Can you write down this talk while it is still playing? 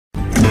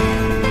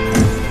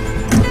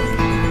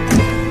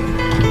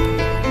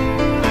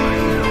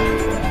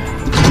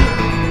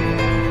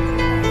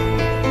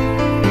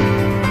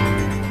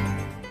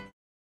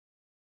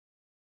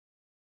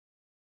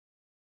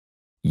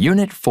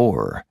Unit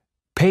 4,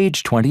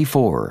 page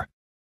 24.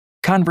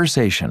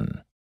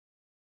 Conversation.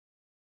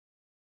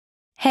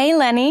 Hey,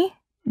 Lenny.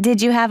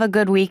 Did you have a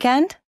good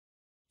weekend?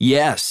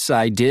 Yes,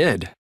 I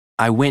did.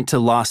 I went to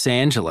Los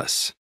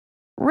Angeles.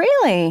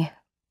 Really?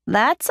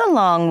 That's a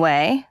long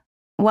way.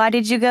 Why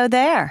did you go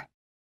there?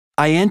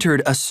 I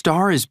entered A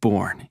Star is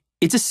Born.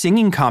 It's a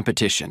singing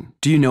competition.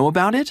 Do you know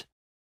about it?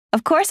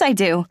 Of course I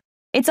do.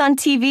 It's on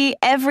TV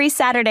every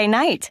Saturday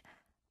night.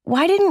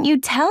 Why didn't you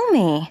tell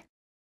me?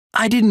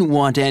 I didn't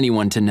want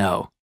anyone to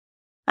know.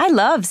 I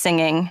love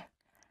singing.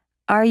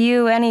 Are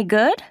you any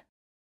good?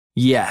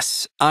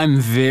 Yes,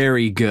 I'm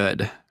very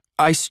good.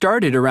 I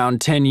started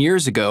around 10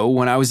 years ago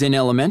when I was in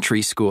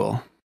elementary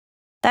school.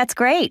 That's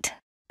great.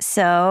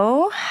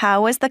 So,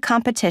 how was the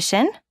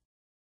competition?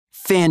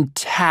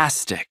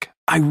 Fantastic.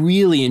 I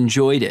really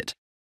enjoyed it.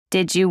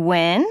 Did you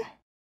win?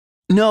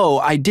 No,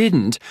 I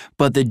didn't,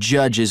 but the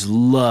judges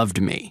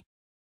loved me.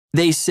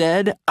 They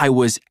said I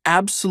was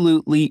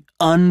absolutely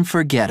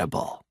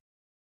unforgettable.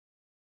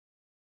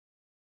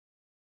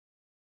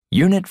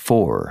 Unit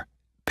 4,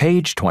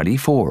 page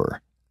 24.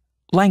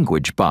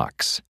 Language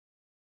box.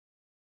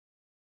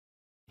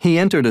 He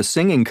entered a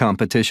singing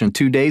competition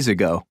 2 days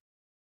ago.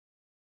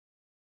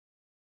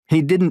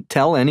 He didn't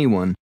tell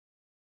anyone.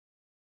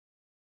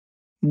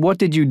 What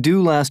did you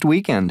do last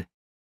weekend?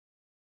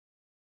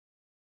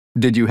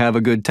 Did you have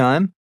a good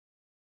time?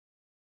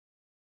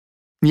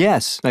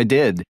 Yes, I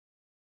did.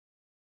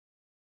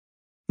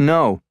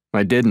 No,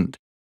 I didn't.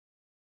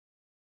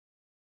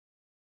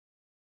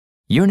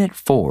 Unit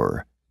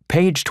 4,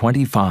 page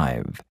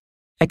 25.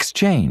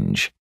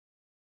 Exchange.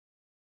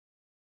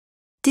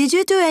 Did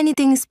you do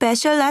anything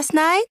special last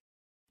night?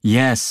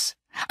 Yes,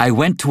 I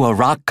went to a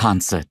rock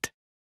concert.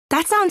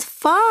 That sounds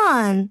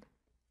fun.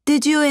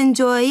 Did you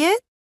enjoy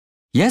it?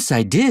 Yes,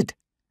 I did.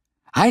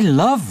 I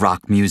love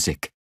rock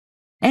music.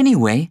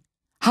 Anyway,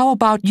 how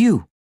about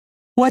you?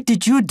 What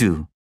did you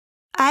do?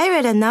 I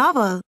read a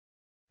novel.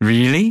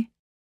 Really?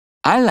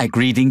 I like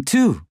reading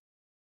too.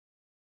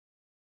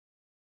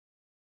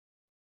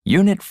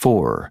 Unit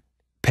 4,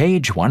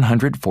 page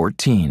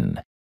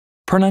 114.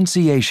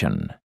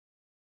 Pronunciation.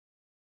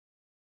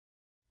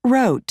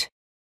 Wrote,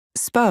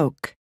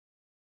 spoke.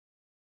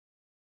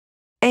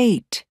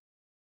 Ate,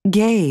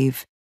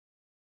 gave.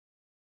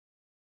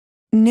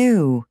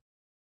 Knew,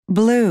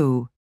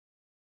 blew.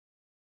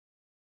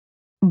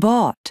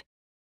 Bought,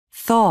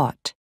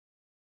 thought.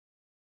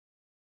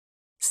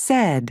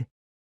 Said,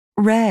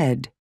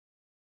 read.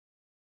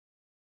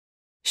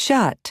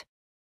 Shut,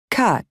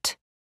 cut.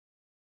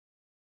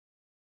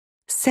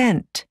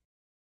 Sent,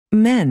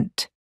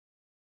 meant.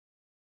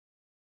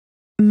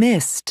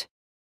 Missed,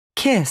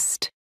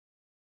 kissed.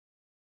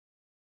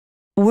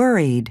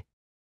 Worried,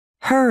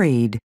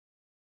 hurried.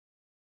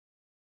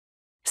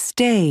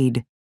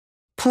 Stayed,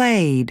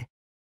 played.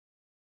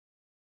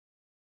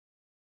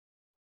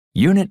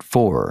 Unit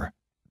 4,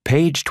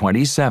 page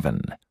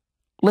 27.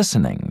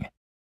 Listening.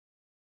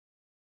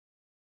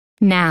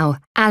 Now,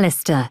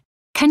 Alistair,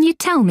 can you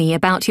tell me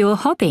about your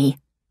hobby?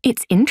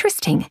 It's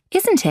interesting,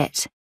 isn't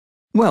it?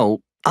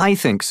 Well, I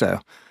think so.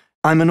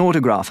 I'm an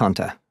autograph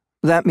hunter.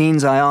 That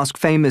means I ask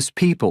famous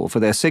people for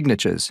their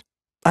signatures.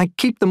 I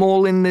keep them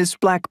all in this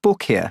black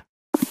book here.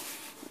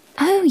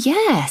 Oh,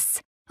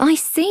 yes, I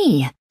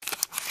see.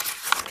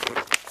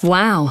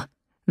 Wow,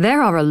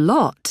 there are a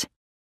lot.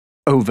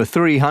 Over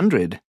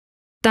 300.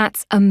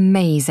 That's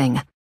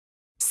amazing.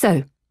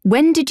 So,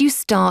 when did you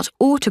start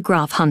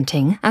autograph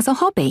hunting as a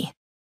hobby?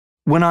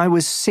 When I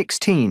was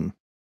 16.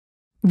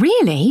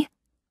 Really?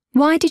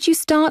 Why did you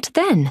start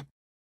then?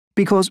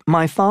 Because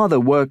my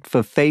father worked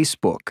for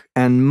Facebook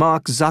and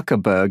Mark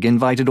Zuckerberg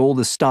invited all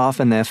the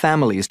staff and their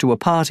families to a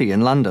party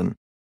in London.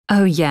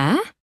 Oh, yeah?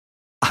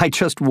 I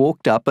just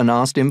walked up and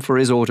asked him for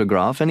his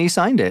autograph and he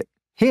signed it.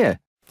 Here.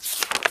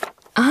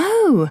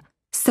 Oh,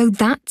 so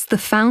that's the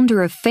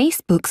founder of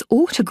Facebook's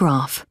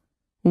autograph.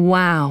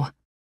 Wow.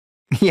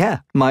 Yeah,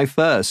 my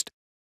first.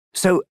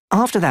 So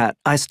after that,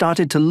 I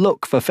started to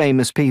look for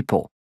famous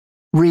people.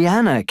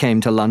 Rihanna came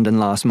to London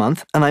last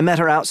month and I met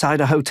her outside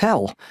a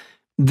hotel.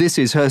 This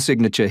is her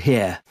signature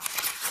here.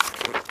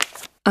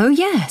 Oh,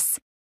 yes.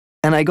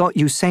 And I got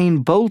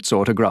Usain Bolt's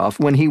autograph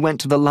when he went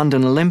to the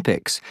London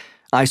Olympics.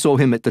 I saw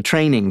him at the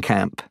training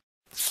camp.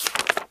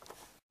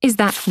 Is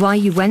that why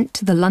you went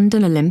to the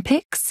London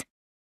Olympics?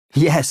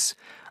 Yes,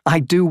 I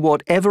do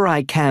whatever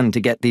I can to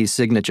get these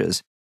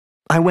signatures.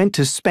 I went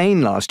to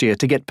Spain last year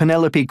to get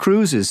Penelope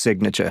Cruz's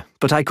signature,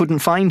 but I couldn't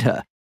find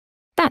her.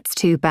 That's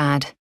too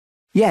bad.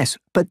 Yes,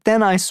 but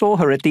then I saw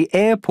her at the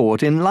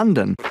airport in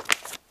London.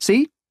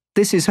 See?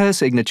 This is her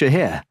signature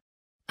here.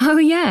 Oh,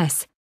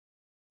 yes.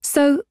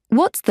 So,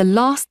 what's the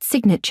last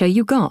signature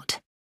you got?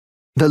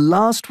 The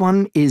last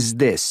one is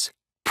this,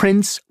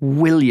 Prince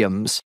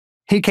William's.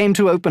 He came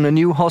to open a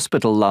new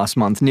hospital last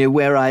month near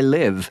where I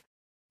live.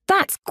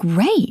 That's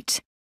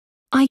great.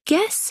 I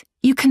guess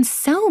you can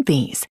sell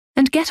these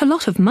and get a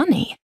lot of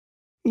money.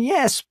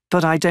 Yes,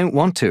 but I don't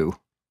want to.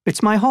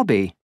 It's my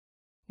hobby.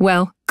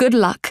 Well, good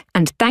luck,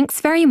 and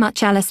thanks very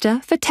much,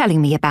 Alistair, for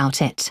telling me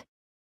about it.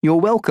 You're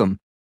welcome.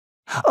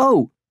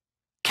 Oh,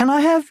 can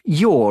I have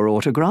your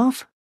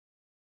autograph?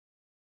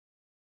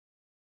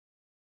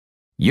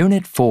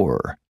 Unit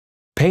 4,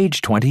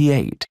 page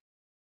 28.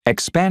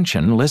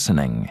 Expansion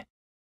listening.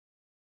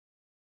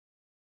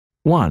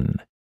 1.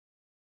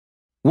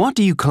 What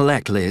do you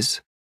collect,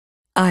 Liz?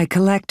 I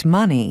collect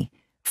money,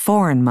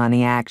 foreign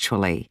money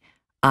actually.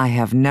 I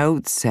have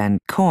notes and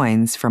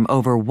coins from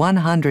over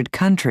 100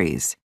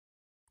 countries.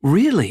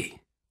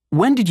 Really?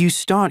 When did you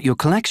start your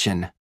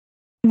collection?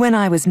 When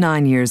I was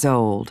 9 years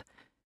old.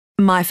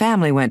 My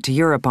family went to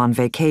Europe on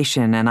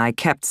vacation and I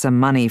kept some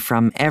money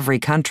from every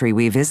country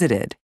we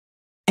visited.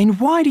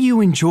 And why do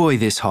you enjoy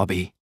this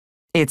hobby?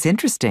 It's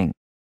interesting.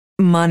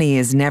 Money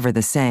is never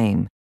the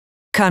same.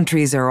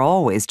 Countries are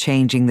always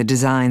changing the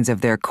designs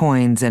of their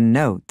coins and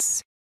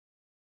notes.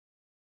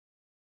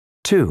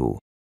 2.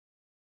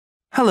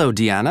 Hello,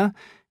 Diana.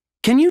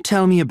 Can you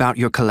tell me about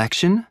your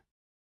collection?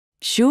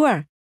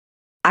 Sure.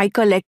 I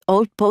collect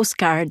old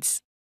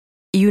postcards.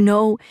 You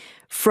know,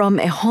 from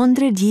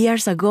 100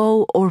 years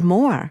ago or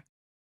more.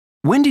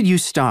 When did you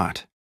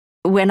start?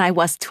 When I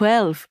was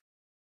 12.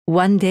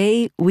 One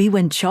day we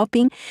went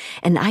shopping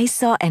and I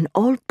saw an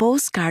old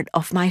postcard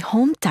of my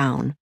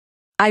hometown.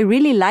 I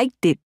really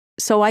liked it,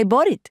 so I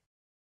bought it.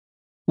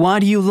 Why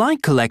do you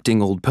like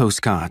collecting old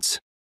postcards?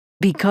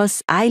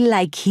 Because I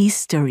like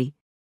history.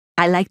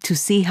 I like to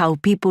see how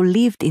people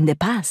lived in the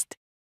past.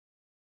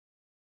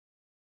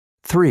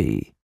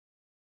 3.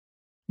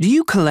 Do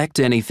you collect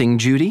anything,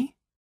 Judy?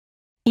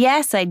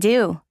 Yes, I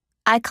do.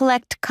 I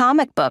collect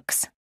comic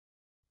books.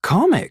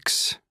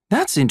 Comics?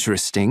 That's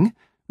interesting.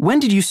 When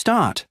did you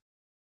start?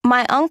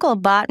 My uncle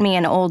bought me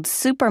an old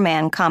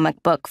Superman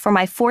comic book for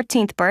my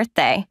 14th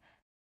birthday.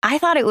 I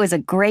thought it was a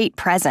great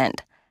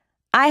present.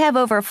 I have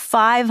over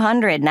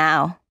 500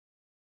 now.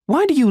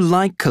 Why do you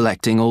like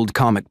collecting old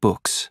comic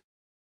books?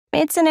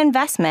 It's an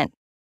investment.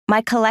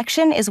 My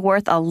collection is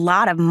worth a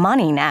lot of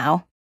money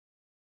now.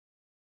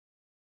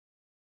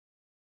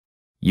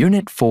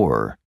 Unit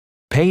 4,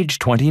 page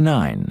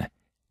 29.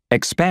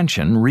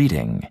 Expansion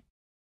reading.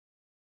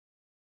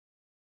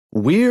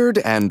 Weird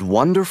and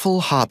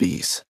wonderful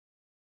hobbies.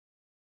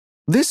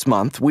 This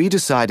month, we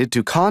decided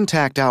to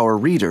contact our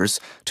readers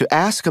to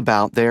ask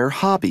about their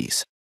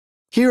hobbies.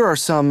 Here are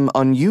some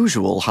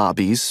unusual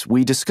hobbies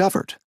we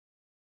discovered.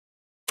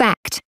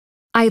 Fact: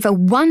 over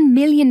 1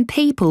 million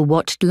people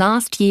watched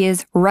last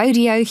year's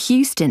Rodeo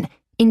Houston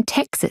in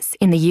Texas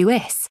in the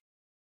US.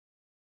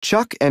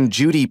 Chuck and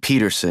Judy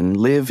Peterson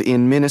live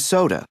in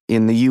Minnesota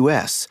in the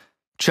US.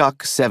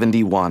 Chuck,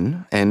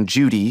 71, and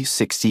Judy,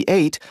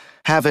 68,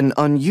 have an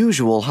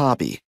unusual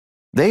hobby.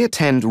 They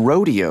attend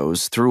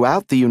rodeos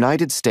throughout the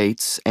United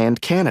States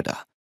and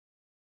Canada.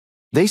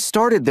 They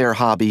started their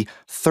hobby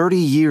 30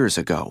 years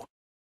ago.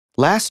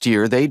 Last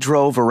year, they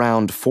drove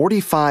around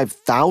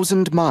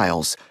 45,000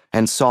 miles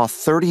and saw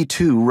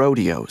 32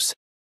 rodeos.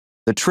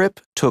 The trip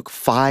took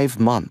 5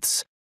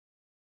 months.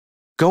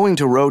 Going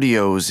to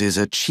rodeos is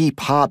a cheap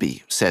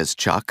hobby, says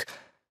Chuck.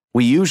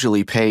 We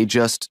usually pay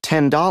just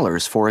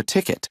 $10 for a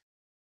ticket.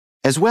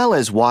 As well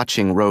as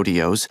watching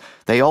rodeos,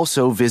 they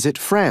also visit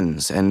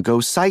friends and go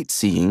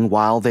sightseeing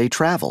while they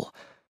travel.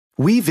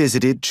 We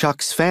visited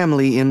Chuck's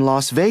family in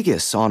Las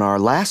Vegas on our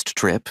last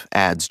trip,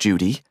 adds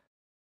Judy.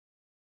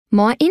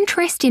 My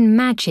interest in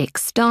magic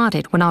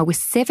started when I was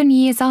 7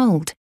 years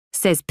old,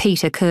 says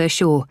Peter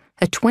Kershaw,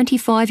 a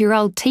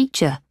 25-year-old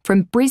teacher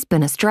from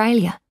Brisbane,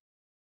 Australia.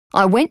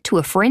 I went to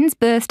a friend's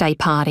birthday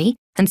party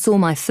and saw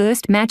my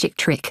first magic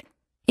trick.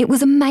 It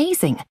was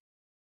amazing.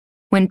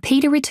 When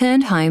Peter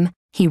returned home,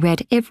 he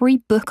read every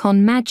book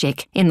on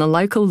magic in the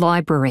local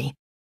library.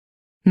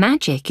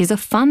 Magic is a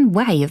fun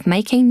way of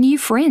making new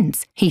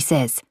friends, he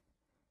says.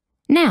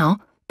 Now,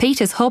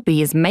 Peter's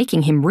hobby is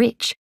making him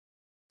rich.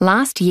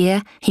 Last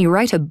year, he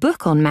wrote a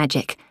book on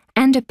magic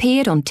and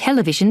appeared on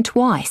television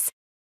twice.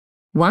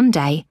 One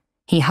day,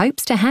 he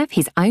hopes to have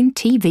his own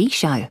TV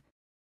show.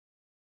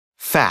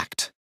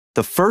 Fact: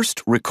 the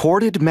first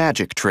recorded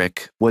magic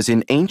trick was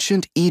in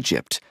ancient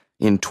Egypt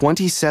in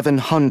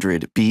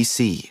 2700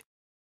 BC.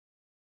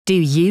 Do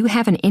you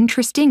have an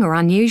interesting or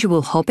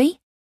unusual hobby?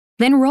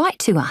 Then write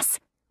to us.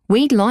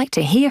 We'd like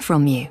to hear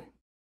from you.